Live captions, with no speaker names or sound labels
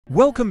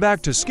Welcome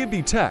back to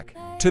SKIBIDI Tech.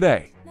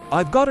 Today,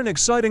 I've got an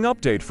exciting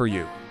update for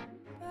you.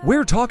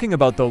 We're talking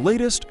about the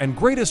latest and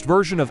greatest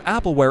version of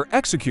APPLEWARE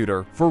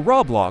Executor for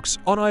Roblox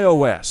on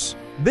iOS.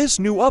 This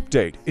new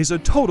update is a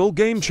total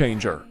game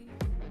changer.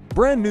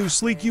 Brand new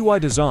sleek UI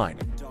design,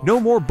 no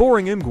more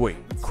boring IMGUI,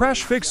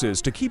 crash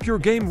fixes to keep your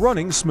game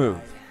running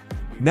smooth.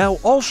 Now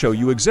I'll show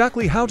you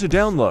exactly how to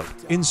download,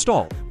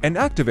 install, and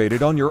activate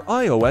it on your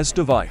iOS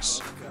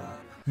device.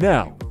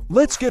 Now,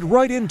 let's get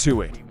right into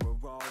it.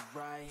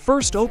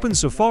 First open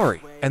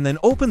Safari, and then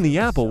open the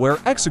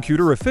APPLEWARE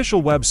Executor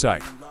official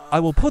website. I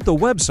will put the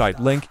website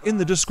link in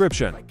the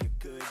description.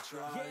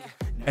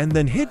 And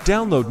then hit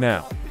download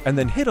now, and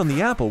then hit on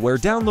the APPLEWARE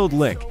download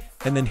link,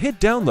 and then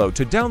hit download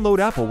to download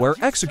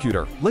APPLEWARE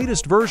Executor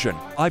latest version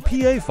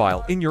IPA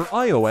file in your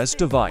iOS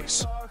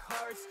device.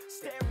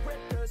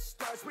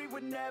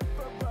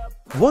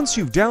 Once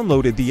you've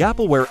downloaded the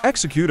APPLEWARE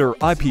Executor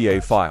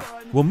IPA file,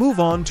 we'll move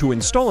on to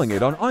installing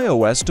it on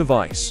iOS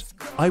device.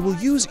 I will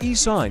use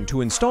ESign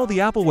to install the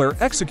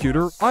APPLEWARE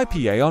Executor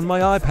IPA on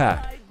my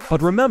iPad.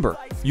 But remember,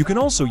 you can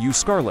also use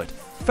Scarlet,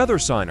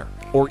 FeatherSigner,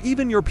 or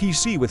even your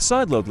PC with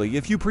Sideloadly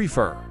if you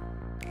prefer.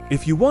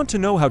 If you want to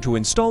know how to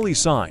install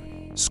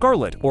ESign,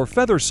 Scarlet, or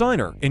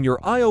FeatherSigner in your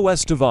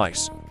iOS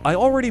device, I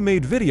already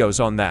made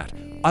videos on that.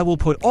 I will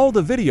put all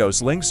the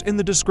videos links in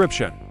the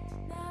description.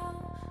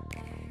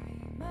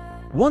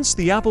 Once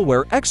the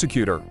APPLEWARE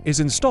Executor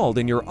is installed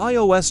in your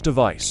iOS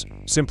device,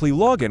 simply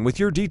log in with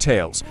your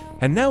details,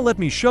 and now let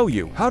me show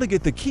you how to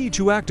get the key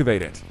to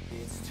activate it.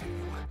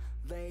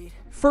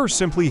 First,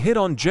 simply hit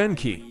on Gen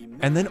key,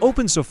 and then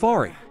open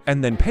Safari,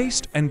 and then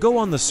paste and go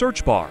on the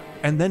search bar,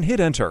 and then hit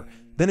enter.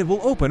 Then it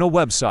will open a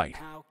website.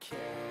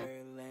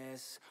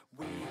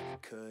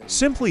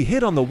 Simply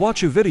hit on the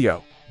watch a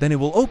video, then it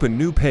will open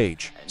new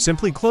page.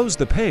 Simply close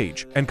the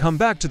page and come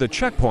back to the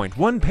checkpoint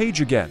 1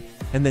 page again,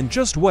 and then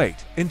just wait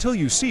until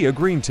you see a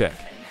green tick.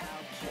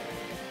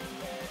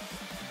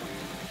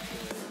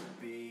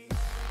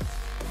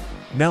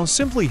 Now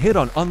simply hit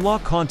on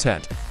unlock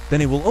content,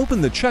 then it will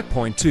open the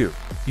checkpoint 2.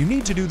 You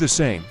need to do the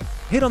same.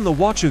 Hit on the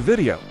watch a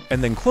video,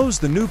 and then close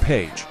the new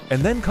page,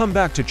 and then come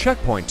back to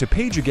checkpoint to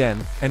page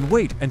again, and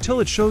wait until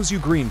it shows you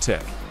green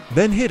tick.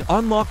 Then hit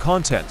unlock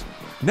content.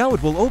 Now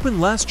it will open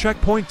last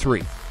checkpoint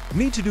 3.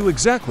 Need to do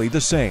exactly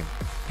the same.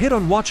 Hit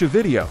on watch a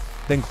video,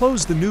 then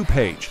close the new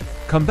page,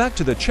 come back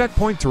to the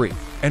checkpoint 3,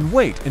 and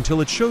wait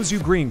until it shows you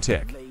green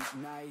tick.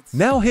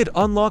 Now hit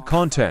unlock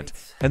content,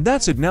 and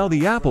that's it. Now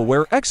the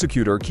APPLEWARE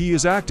Executor key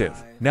is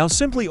active. Now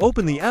simply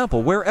open the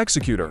APPLEWARE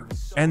Executor,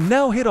 and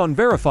now hit on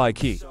verify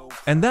key.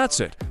 And that's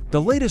it.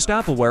 The latest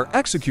APPLEWARE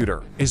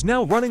Executor is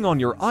now running on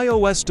your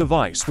iOS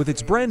device with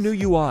its brand new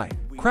UI,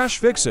 crash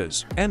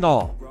fixes, and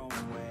all.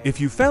 If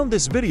you found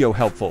this video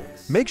helpful,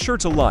 make sure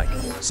to like,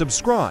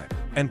 subscribe,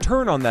 and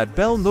turn on that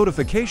bell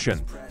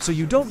notification so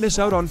you don't miss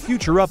out on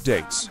future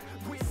updates.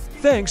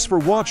 Thanks for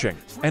watching,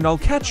 and I'll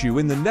catch you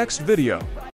in the next video.